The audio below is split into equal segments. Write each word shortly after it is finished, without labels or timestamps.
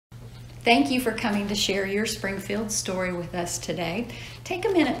Thank you for coming to share your Springfield story with us today. Take a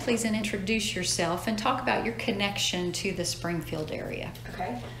minute, please, and introduce yourself and talk about your connection to the Springfield area.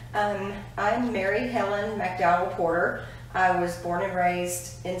 Okay. I'm Mary Helen McDowell Porter. I was born and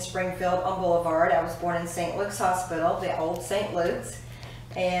raised in Springfield on Boulevard. I was born in St. Luke's Hospital, the old St. Luke's,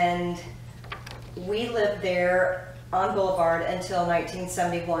 and we lived there on Boulevard until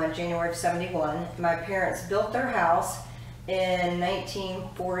 1971, January of 71. My parents built their house in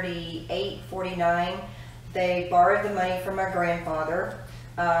 1948, 49. They borrowed the money from my grandfather.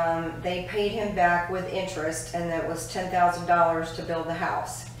 They paid him back with interest, and that was $10,000 to build the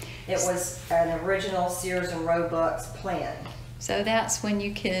house. It was an original Sears and Roebuck's plan. So that's when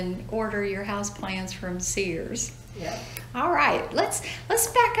you can order your house plans from Sears. Yeah. All right, let's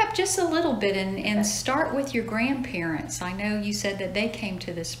back up just a little bit and start with your grandparents. I know you said that they came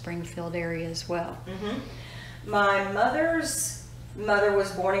to the Springfield area as well. Mm-hmm. My mother's mother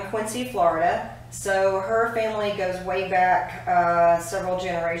was born in Quincy, Florida, so her family goes way back several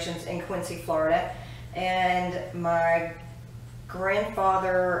generations in Quincy, Florida, and my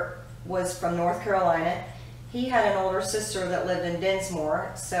grandfather was from North Carolina. He had an older sister that lived in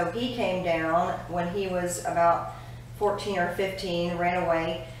Dinsmore, so he came down when he was about 14 or 15, ran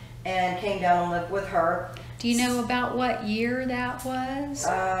away, and came down and lived with her. Do you know about what year that was?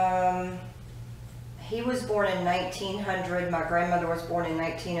 He was born in 1900. My grandmother was born in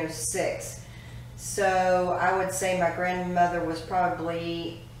 1906. So I would say my grandmother was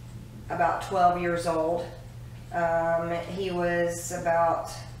probably about 12 years old. He was about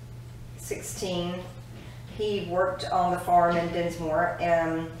 16. He worked on the farm in Dinsmore,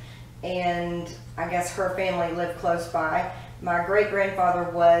 and I guess her family lived close by. My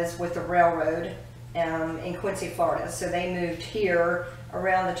great-grandfather was with the railroad in Quincy, Florida, so they moved here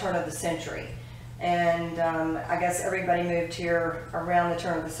around the turn of the century. And I guess everybody moved here around the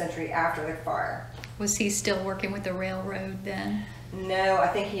turn of the century after the fire. Was he still working with the railroad then? No, I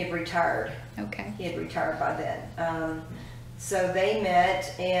think he had retired. Okay. He had retired by then. So they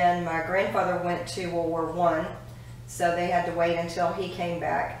met, and my grandfather went to World War I, so they had to wait until he came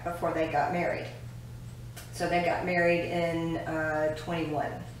back before they got married. So they got married in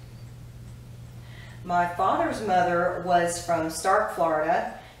 21. My father's mother was from Stark,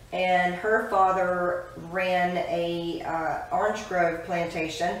 Florida, and her father ran a orange grove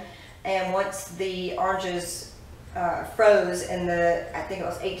plantation, and once the oranges froze in the, I think it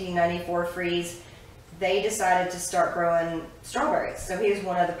was 1894 freeze, they decided to start growing strawberries. So he was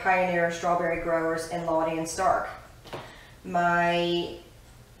one of the pioneer strawberry growers in Lottie and Stark. My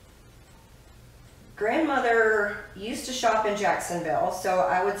grandmother used to shop in Jacksonville, so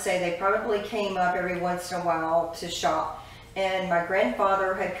I would say they probably came up every once in a while to shop. And my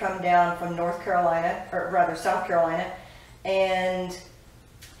grandfather had come down from North Carolina, or rather South Carolina, and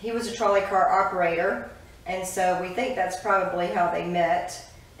he was a trolley car operator, and so we think that's probably how they met,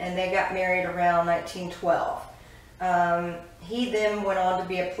 and they got married around 1912. He then went on to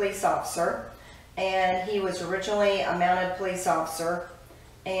be a police officer, and he was originally a mounted police officer,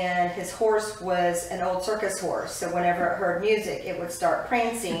 and his horse was an old circus horse, so whenever it heard music it would start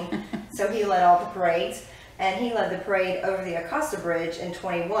prancing. So he led all the parades, and he led the parade over the Acosta Bridge in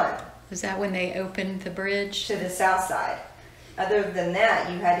 21. Was that when they opened the bridge? To the south side. Other than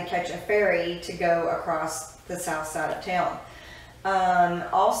that, you had to catch a ferry to go across the south side of town.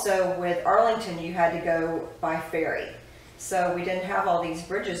 Also with Arlington, you had to go by ferry. So we didn't have all these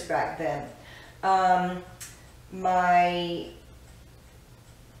bridges back then. My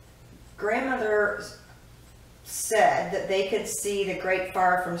grandmother said that they could see the Great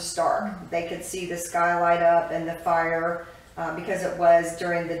Fire from Stark. They could see the sky light up and the fire because it was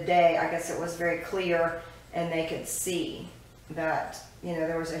during the day. I guess it was very clear, and they could see that, you know,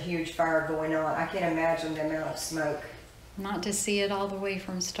 there was a huge fire going on. I can't imagine the amount of smoke. Not to see it all the way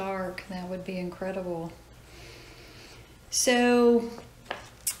from Stark. That would be incredible. So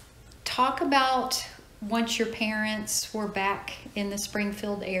talk about once your parents were back in the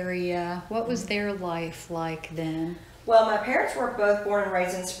Springfield area, what was their life like then? Well, my parents were both born and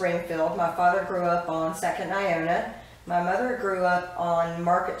raised in Springfield. My father grew up on 2nd Iona. My mother grew up on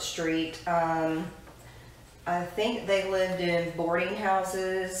Market Street. I think they lived in boarding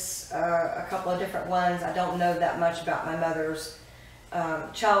houses, a couple of different ones. I don't know that much about my mother's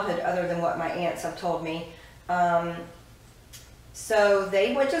childhood other than what my aunts have told me. So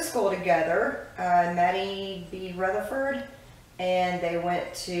they went to school together, Maddie B. Rutherford, and they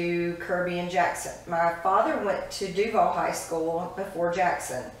went to Kirby and Jackson. My father went to Duval High School before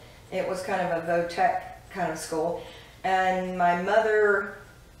Jackson. It was kind of a VOTEC kind of school. And my mother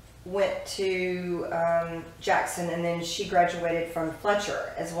went to Jackson, and then she graduated from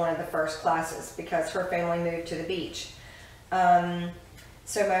Fletcher as one of the first classes because her family moved to the beach.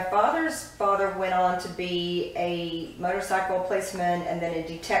 So my father's father went on to be a motorcycle policeman and then a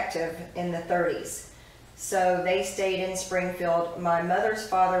detective in the 30s. So they stayed in Springfield. My mother's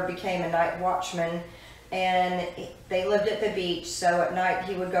father became a night watchman, and they lived at the beach. So at night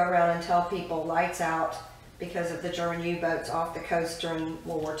he would go around and tell people lights out because of the German U-boats off the coast during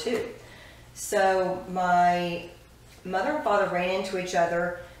World War II. So my mother and father ran into each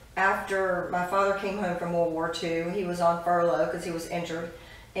other after my father came home from World War II. He was on furlough because he was injured,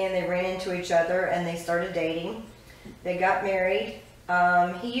 and they ran into each other and they started dating. They got married.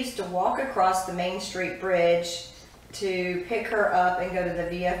 He used to walk across the Main Street Bridge to pick her up and go to the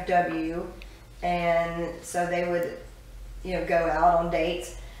VFW, and so they would, go out on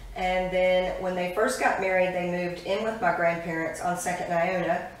dates. And then when they first got married, they moved in with my grandparents on 2nd and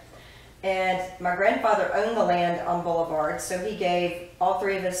Iona. And my grandfather owned the land on Boulevard, so he gave all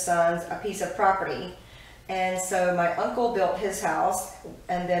three of his sons a piece of property. And so my uncle built his house,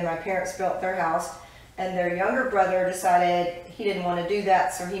 and then my parents built their house, and their younger brother decided he didn't want to do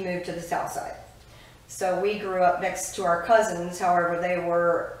that, so he moved to the south side. So we grew up next to our cousins. However, they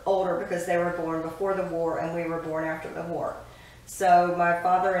were older because they were born before the war, and we were born after the war. So my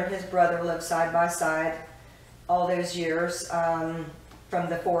father and his brother lived side by side all those years, from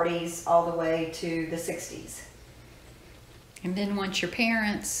the 40s all the way to the 60s. And then once your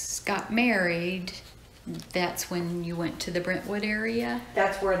parents got married, that's when you went to the Brentwood area?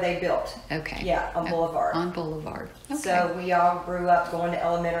 That's where they built. Okay. Yeah, on Boulevard. On Boulevard. Okay. So we all grew up going to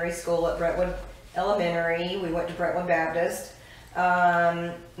elementary school at Brentwood Elementary. We went to Brentwood Baptist.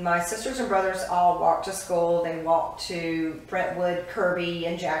 My sisters and brothers all walked to school. They walked to Brentwood, Kirby,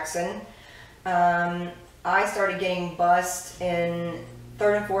 and Jackson. I started getting bused in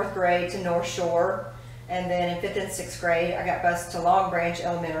 3rd and 4th grade to North Shore, and then in 5th and 6th grade I got bused to Long Branch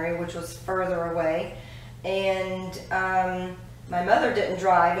Elementary, which was further away. And my mother didn't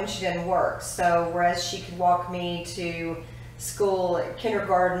drive and she didn't work, so whereas she could walk me to school at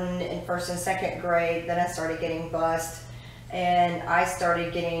kindergarten in 1st and 2nd grade, then I started getting bused, and I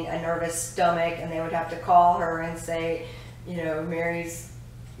started getting a nervous stomach, and they would have to call her and say, Mary's,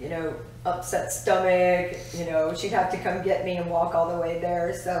 upset stomach, she'd have to come get me and walk all the way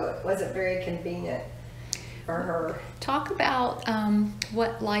there, so it wasn't very convenient for her. Talk about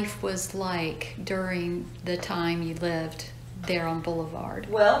what life was like during the time you lived there on Boulevard.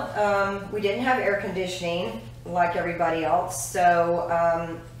 Well, we didn't have air conditioning like everybody else,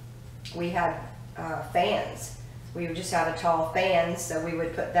 so we had fans. We would just have a tall fan, so we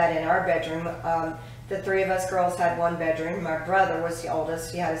would put that in our bedroom. The three of us girls had one bedroom. My brother was the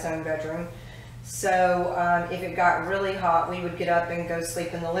oldest. He had his own bedroom. So if it got really hot, we would get up and go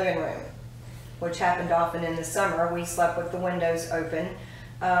sleep in the living room, which happened often in the summer. We slept with the windows open.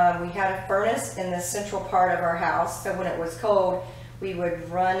 We had a furnace in the central part of our house, so when it was cold, we would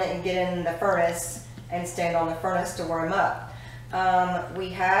run and get in the furnace and stand on the furnace to warm up.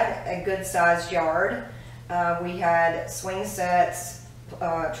 We had a good-sized yard. We had swing sets,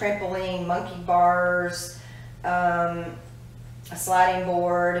 trampoline, monkey bars, a sliding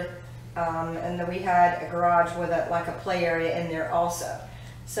board, and then we had a garage with like a play area in there also.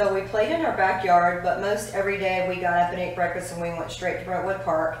 So we played in our backyard, but most every day we got up and ate breakfast and we went straight to Brentwood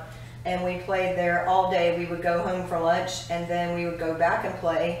Park, and we played there all day. We would go home for lunch, and then we would go back and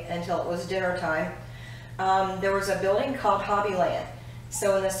play until it was dinner time. There was a building called Hobbyland.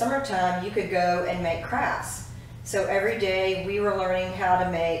 So in the summertime, you could go and make crafts. So every day we were learning how to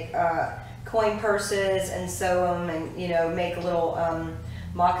make coin purses and sew them, and make little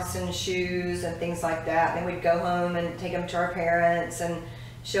moccasin shoes and things like that. And then we'd go home and take them to our parents and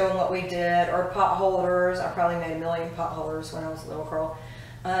show them what we did, or pot holders. I probably made 1 million pot holders when I was a little girl.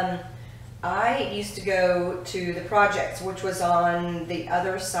 I used to go to the projects, which was on the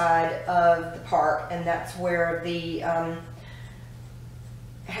other side of the park, and that's where the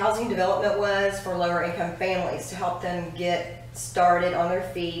housing development was for lower income families, to help them get started on their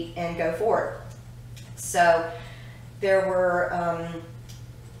feet and go forward. So there were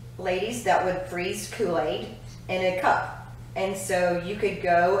ladies that would freeze Kool-Aid in a cup. And so you could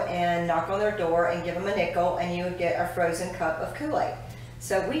go and knock on their door and give them a nickel, and you would get a frozen cup of Kool-Aid.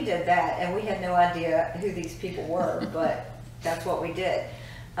 So we did that, and we had no idea who these people were, but that's what we did.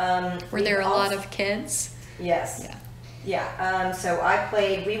 Were there a lot of kids? Yes. Yeah. Yeah, so I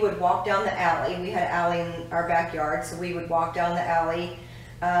played, we would walk down the alley. We had an alley in our backyard, so we would walk down the alley.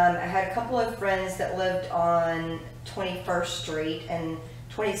 I had a couple of friends that lived on 21st Street and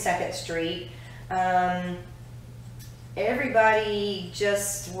 22nd Street. everybody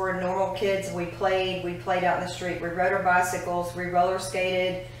just were normal kids. We played out in the street. We rode our bicycles. We roller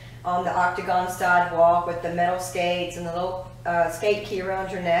skated on the octagon sidewalk with the metal skates and the little skate key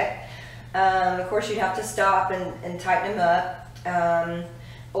around your neck. Of course, you'd have to stop and tighten them up.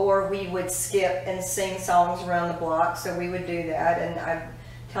 Or we would skip and sing songs around the block. So we would do that. And I'd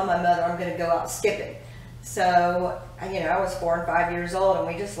tell my mother I'm going to go out skipping. So, I was 4 and 5 years old and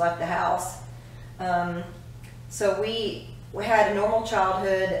we just left the house. So we had a normal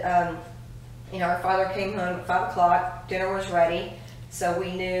childhood. Our father came home at 5 o'clock. Dinner was ready. So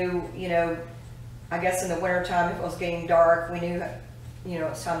we knew, I guess in the wintertime, if it was getting dark, we knew, it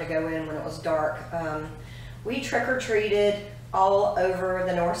was time to go in when it was dark. We trick-or-treated all over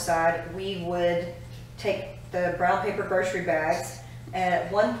the north side. We would take the brown paper grocery bags. And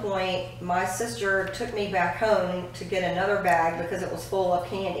at one point, my sister took me back home to get another bag because it was full of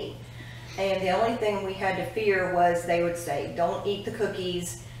candy. And the only thing we had to fear was they would say, don't eat the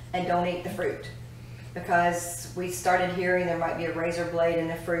cookies and don't eat the fruit. Because we started hearing there might be a razor blade in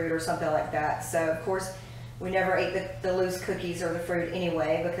the fruit or something like that. So, of course, we never ate the loose cookies or the fruit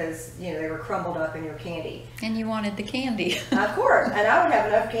anyway because, they were crumbled up in your candy. And you wanted the candy. Of course. And I would have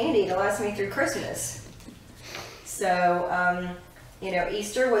enough candy to last me through Christmas. So,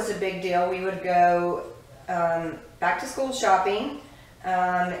 Easter was a big deal. We would go back to school shopping.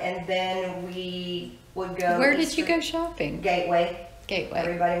 And then we would go... Where did you go shopping? Gateway. Gateway.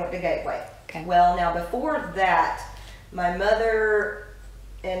 Everybody went to Gateway. Okay. Well, now before that, my mother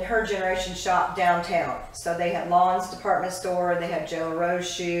and her generation shopped downtown. So they had Lon's department store, they had Joe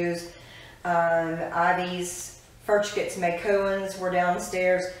Rose shoes, Ivy's, Furchkit's, McCohen's were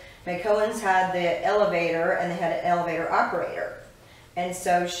downstairs. McCohen's had the elevator and they had an elevator operator. And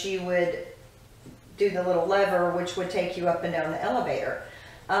so she would do the little lever which would take you up and down the elevator.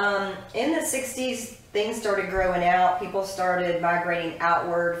 In the 60s, things started growing out. People started migrating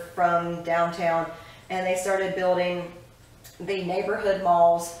outward from downtown and they started building the neighborhood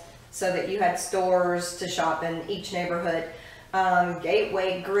malls so that you had stores to shop in each neighborhood.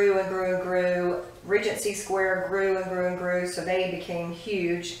 Gateway grew and grew and grew. Regency Square grew and grew and grew, so they became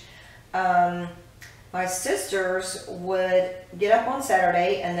huge. My sisters would get up on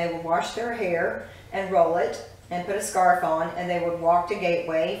Saturday and they would wash their hair and roll it and put a scarf on, and they would walk to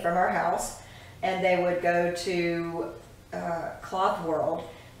Gateway from our house and they would go to Cloth World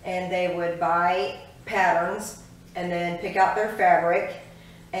and they would buy patterns and then pick out their fabric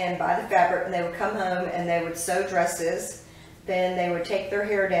and buy the fabric, and they would come home and they would sew dresses. Then they would take their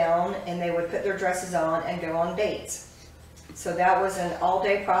hair down and they would put their dresses on and go on dates. So that was an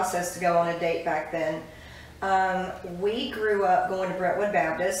all-day process to go on a date back then. We grew up going to Brentwood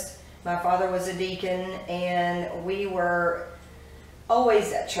Baptist. My father was a deacon and we were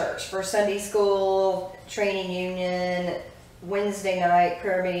always at church for Sunday school, training union, Wednesday night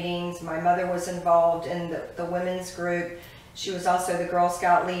prayer meetings. My mother was involved in the women's group. She was also the Girl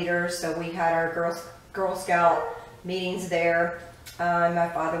Scout leader, so we had our Girl Scout meetings there. My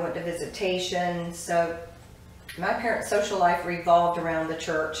father went to visitation, so my parents' social life revolved around the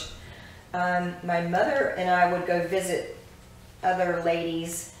church. My mother and I would go visit other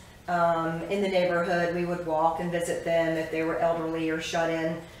ladies in the neighborhood. We would walk and visit them if they were elderly or shut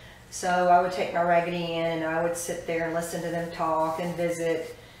in. So I would take my Raggedy Ann and I would sit there and listen to them talk and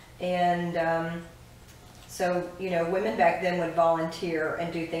visit. And so, women back then would volunteer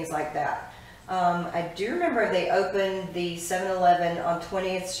and do things like that. I do remember they opened the 7-Eleven on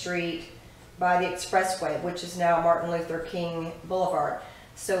 20th Street by the Expressway, which is now Martin Luther King Boulevard.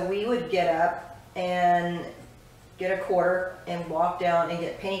 So we would get up and get a quarter and walk down and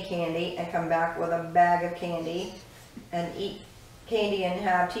get penny candy and come back with a bag of candy and eat candy and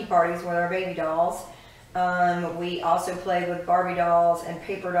have tea parties with our baby dolls. We also played with Barbie dolls and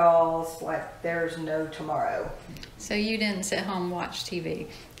paper dolls like there's no tomorrow. So you didn't sit home and watch TV?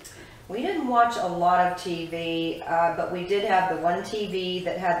 We didn't watch a lot of TV, but we did have the one TV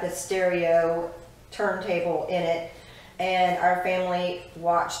that had the stereo turntable in it, and our family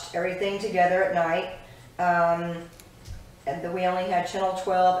watched everything together at night. And we only had Channel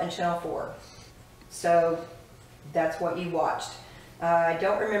 12 and Channel 4, so that's what you watched. I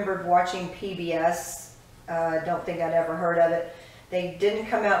don't remember watching PBS. Don't think I'd ever heard of it. They didn't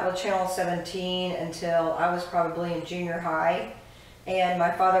come out with Channel 17 until I was probably in junior high. And my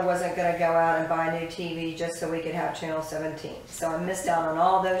father wasn't going to go out and buy a new TV just so we could have Channel 17. So I missed out on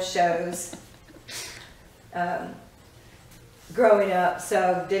all those shows growing up.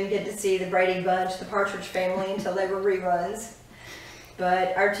 So didn't get to see the Brady Bunch, the Partridge Family until they were reruns.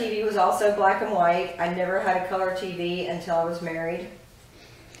 But our TV was also black and white. I never had a color TV until I was married.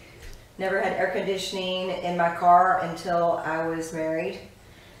 never had air conditioning in my car until I was married.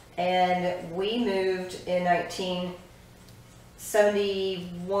 And we moved in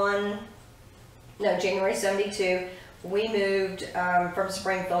 1971, no, January 72. We moved from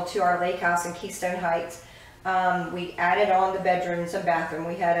Springfield to our lake house in Keystone Heights. We added on the bedrooms and bathroom.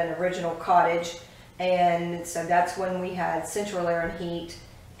 We had an original cottage, and so that's when we had central air and heat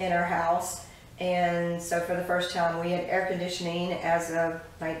in our house. And so for the first time we had air conditioning as of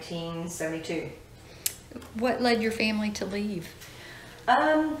 1972. What led your family to leave?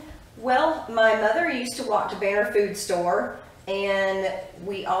 Well, my mother used to walk to Banner Food Store, and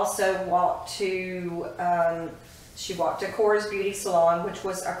we also walked to, she walked to Cora's Beauty Salon, which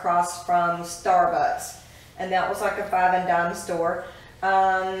was across from Starbucks, and that was like a 5 and dime store.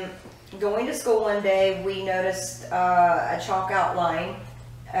 Going to school one day, we noticed a chalk outline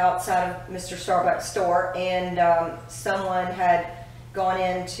outside of Mr. Starbucks store, and someone had gone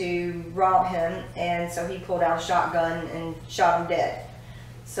in to rob him, and so he pulled out a shotgun and shot him dead.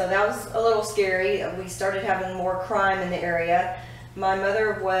 So that was a little scary. We started having more crime in the area. My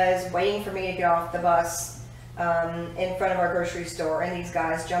mother was waiting for me to get off the bus in front of our grocery store, and these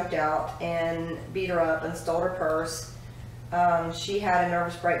guys jumped out and beat her up and stole her purse. She had a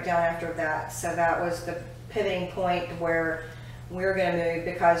nervous breakdown after that, so that was the pivoting point where we were going to move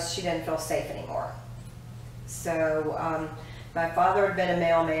because she didn't feel safe anymore. So my father had been a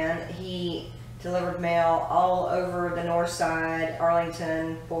mailman. He delivered mail all over the north side,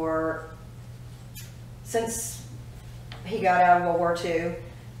 Arlington, since he got out of World War II.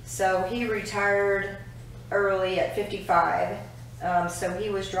 So he retired early at 55. So he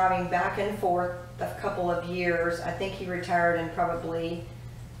was driving back and forth a couple of years. I think he retired in probably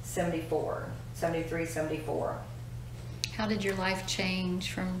 74, 73, 74. How did your life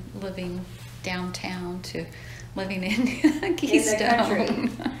change from living downtown to living in Keystone? In the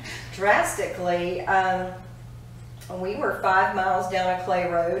country. Drastically. We were 5 miles down a clay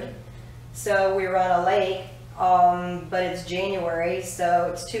road, so we were on a lake, but it's January, so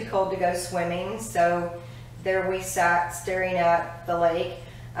it's too cold to go swimming. So there we sat staring at the lake.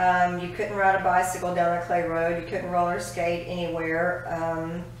 You couldn't ride a bicycle down a clay road. You couldn't roller skate anywhere.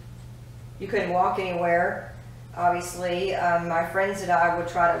 You couldn't walk anywhere. Obviously, my friends and I would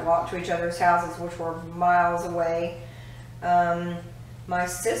try to walk to each other's houses, which were miles away. My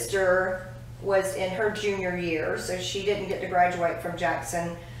sister was in her junior year, so she didn't get to graduate from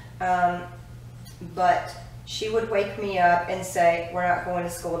Jackson. But she would wake me up and say, "We're not going to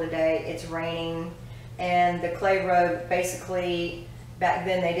school today, it's raining." And the clay road, basically, back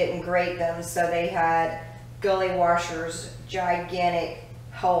then they didn't grate them, so they had gully washers, gigantic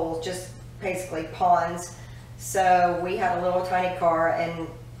holes, just basically ponds. So we had a little tiny car, and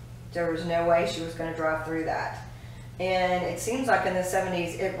there was no way she was going to drive through that. And it seems like in the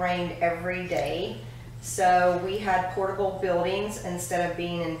 70s it rained every day. So we had portable buildings instead of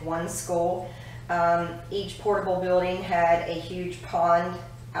being in one school. Each portable building had a huge pond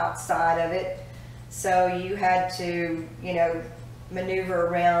outside of it. So you had to, maneuver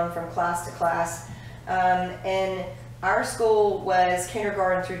around from class to class. And our school was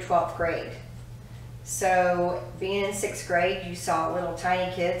kindergarten through 12th grade. So being in 6th grade, you saw little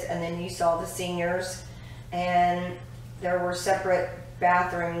tiny kids, and then you saw the seniors, and there were separate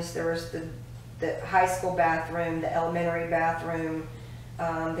bathrooms. There was the high school bathroom, the elementary bathroom,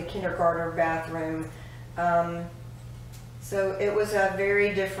 the kindergarten bathroom. So it was a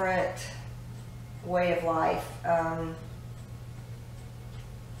very different way of life.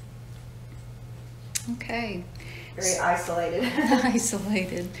 Okay. Very isolated.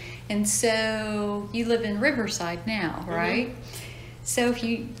 Isolated. And so you live in Riverside now, right? Mm-hmm. So if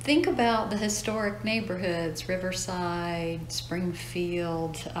you think about the historic neighborhoods, Riverside,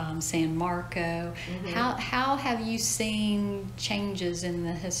 Springfield, San Marco, mm-hmm. how have you seen changes in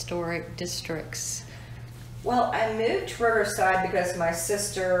the historic districts? Well, I moved to Riverside because my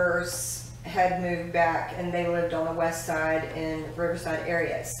sisters had moved back, and they lived on the west side in Riverside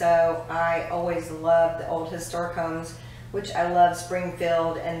area. So I always loved the old historic homes, which I love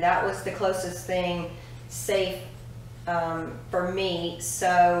Springfield, and that was the closest thing safe for me.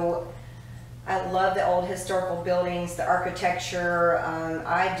 So I love the old historical buildings, the architecture.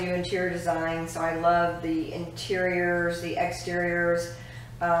 I do interior design, so I love the interiors, the exteriors.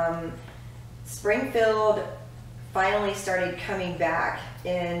 Springfield finally started coming back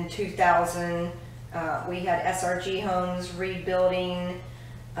in 2000. We had SRG homes rebuilding,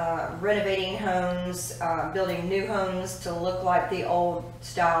 renovating homes, building new homes to look like the old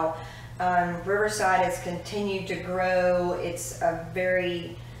style. Riverside has continued to grow. It's a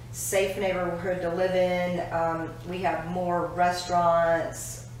very safe neighborhood to live in. We have more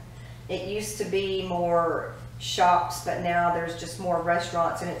restaurants, It used to be more shops, but now there's just more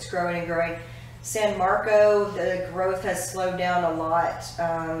restaurants, and it's growing and growing. San Marco, the growth has slowed down a lot.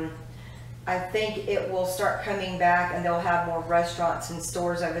 I think it will start coming back, and they'll have more restaurants and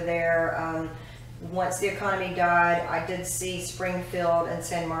stores over there. Once the economy died, I did see Springfield and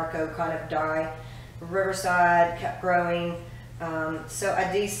San Marco kind of die. Riverside kept growing. So I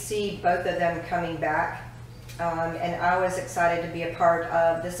do see both of them coming back. And I was excited to be a part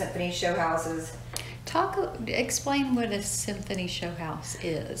of the Symphony Show Houses. Explain what a symphony show house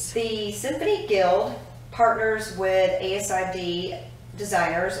is. The Symphony Guild partners with ASID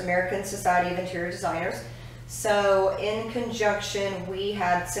designers, American Society of Interior Designers. So in conjunction, we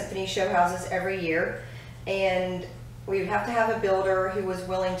had symphony show houses every year, and we would have to have a builder who was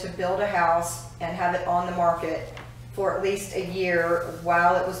willing to build a house and have it on the market for at least a year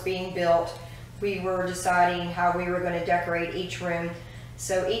while it was being built. We were deciding how we were going to decorate each room.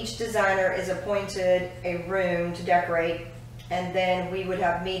 So each designer is appointed a room to decorate, and then we would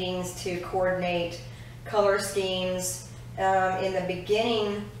have meetings to coordinate color schemes. In the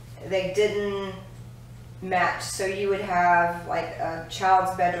beginning, they didn't match, so you would have like a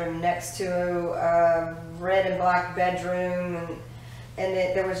child's bedroom next to a red and black bedroom, and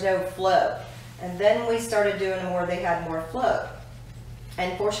there was no flow. And then we started doing them where they had more flow.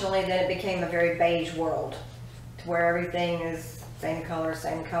 And fortunately, then it became a very beige world, to where everything is same color,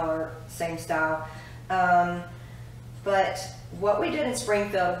 same style. But what we did in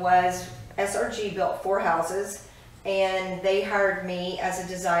Springfield was SRG built 4 houses, and they hired me as a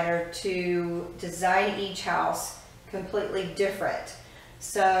designer to design each house completely different.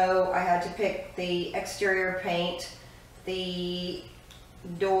 So I had to pick the exterior paint, the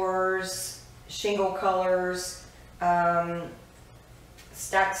doors, shingle colors,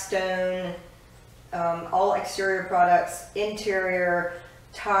 stacked stone, all exterior products, interior,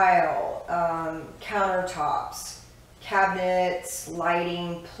 tile, countertops, cabinets,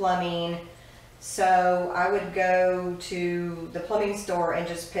 lighting, plumbing. So I would go to the plumbing store and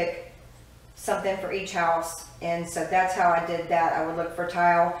just pick something for each house. And so that's how I did that. I would look for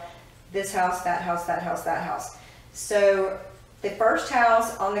tile, this house, that house, that house, that house. So the first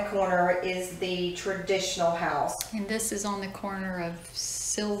house on the corner is the traditional house. And this is on the corner of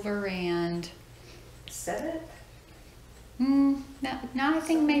Silver and 7th? No, I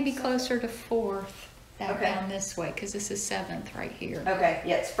think maybe closer to 4th. Okay. Down this way, because this is 7th right here. Okay,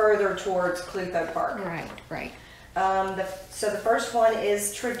 yeah, it's further towards Clutho Park. Right. So the first one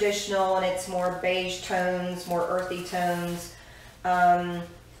is traditional, and it's more beige tones, more earthy tones.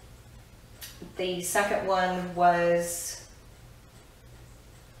 The second one was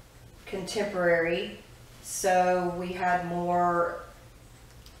contemporary, so we had more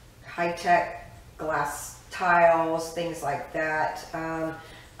high-tech glass tiles, things like that.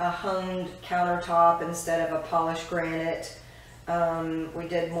 A honed countertop instead of a polished granite. We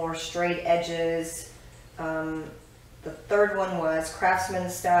did more straight edges. The third one was craftsman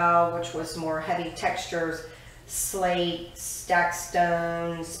style, which was more heavy textures, slate, stacked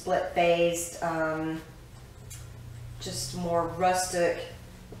stone, split faced, just more rustic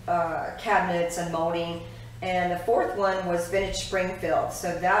cabinets and molding. And the fourth one was vintage Springfield.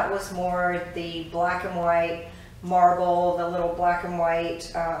 So that was more the black and white marble, the little black and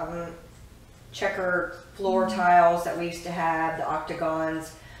white checker floor tiles that we used to have, the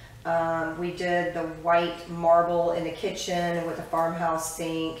octagons. We did the white marble in the kitchen with a farmhouse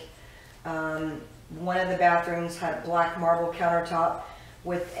sink. One of the bathrooms had a black marble countertop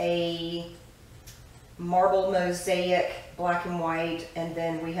with a marble mosaic, black and white, and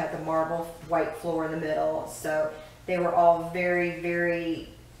then we had the marble white floor in the middle. So they were all very, very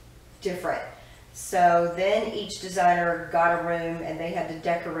different. So then each designer got a room, and they had to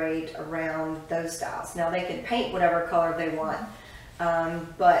decorate around those styles. Now they could paint whatever color they want,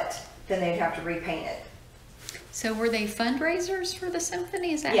 but then they'd have to repaint it. So were they fundraisers for the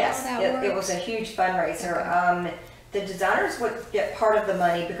symphony? Is that Yes, how that works? it was a huge fundraiser. Okay. The designers would get part of the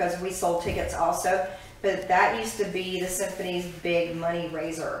money because we sold tickets also, but that used to be the symphony's big money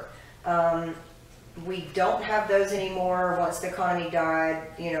raiser. We don't have those anymore. Once the economy died,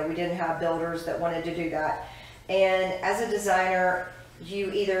 you know, we didn't have builders that wanted to do that. And as a designer, you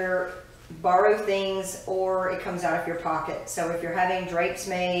either borrow things or it comes out of your pocket. So if you're having drapes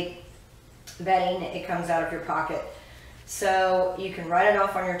made, bedding, it comes out of your pocket. So you can write it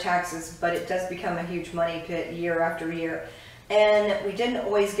off on your taxes, but it does become a huge money pit year after year. And we didn't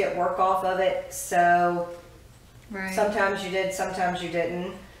always get work off of it, so sometimes you did, sometimes you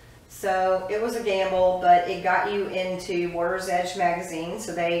didn't. So it was a gamble, but it got you into Water's Edge magazine,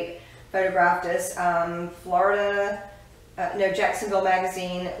 so they photographed us. Florida no, Jacksonville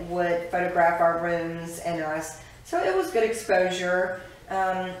Magazine would photograph our rooms and us. So it was good exposure.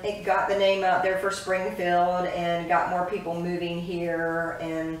 It got the name out there for Springfield and got more people moving here.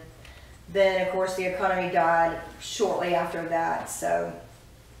 And then, of course, the economy died shortly after that. So,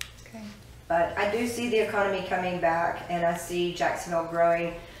 Okay. but I do see the economy coming back, and I see Jacksonville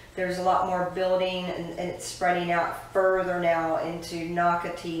growing. There's a lot more building, and it's spreading out further now into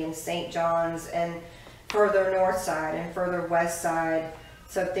Nocatee and St. John's and further north side and further west side.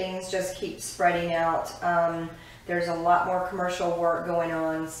 So things just keep spreading out. There's a lot more commercial work going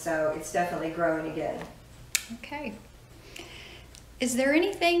on, so it's definitely growing again. Okay. Is there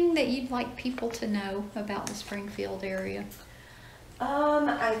anything that you'd like people to know about the Springfield area?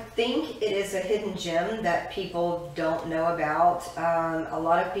 I think it is a hidden gem that people don't know about. A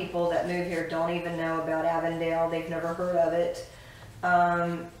lot of people that move here don't even know about Avondale. They've never heard of it.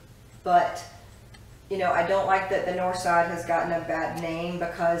 But, you know, I don't like that the north side has gotten a bad name,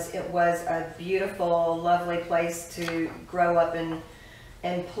 because it was a beautiful, lovely place to grow up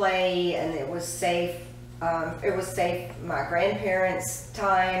and play, and it was safe. It was safe my grandparents'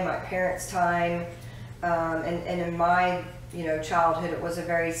 time, my parents' time, and in my childhood, it was a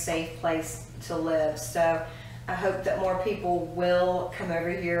very safe place to live. So I hope that more people will come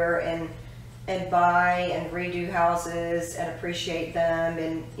over here and buy and redo houses and appreciate them,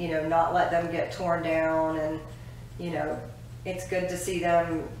 and not let them get torn down. And it's good to see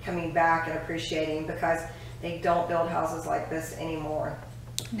them coming back and appreciating, because they don't build houses like this anymore.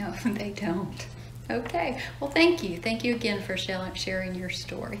 No, they don't. Okay. Well, thank you. Thank you again for sharing your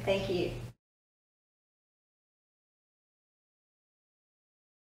story. Thank you.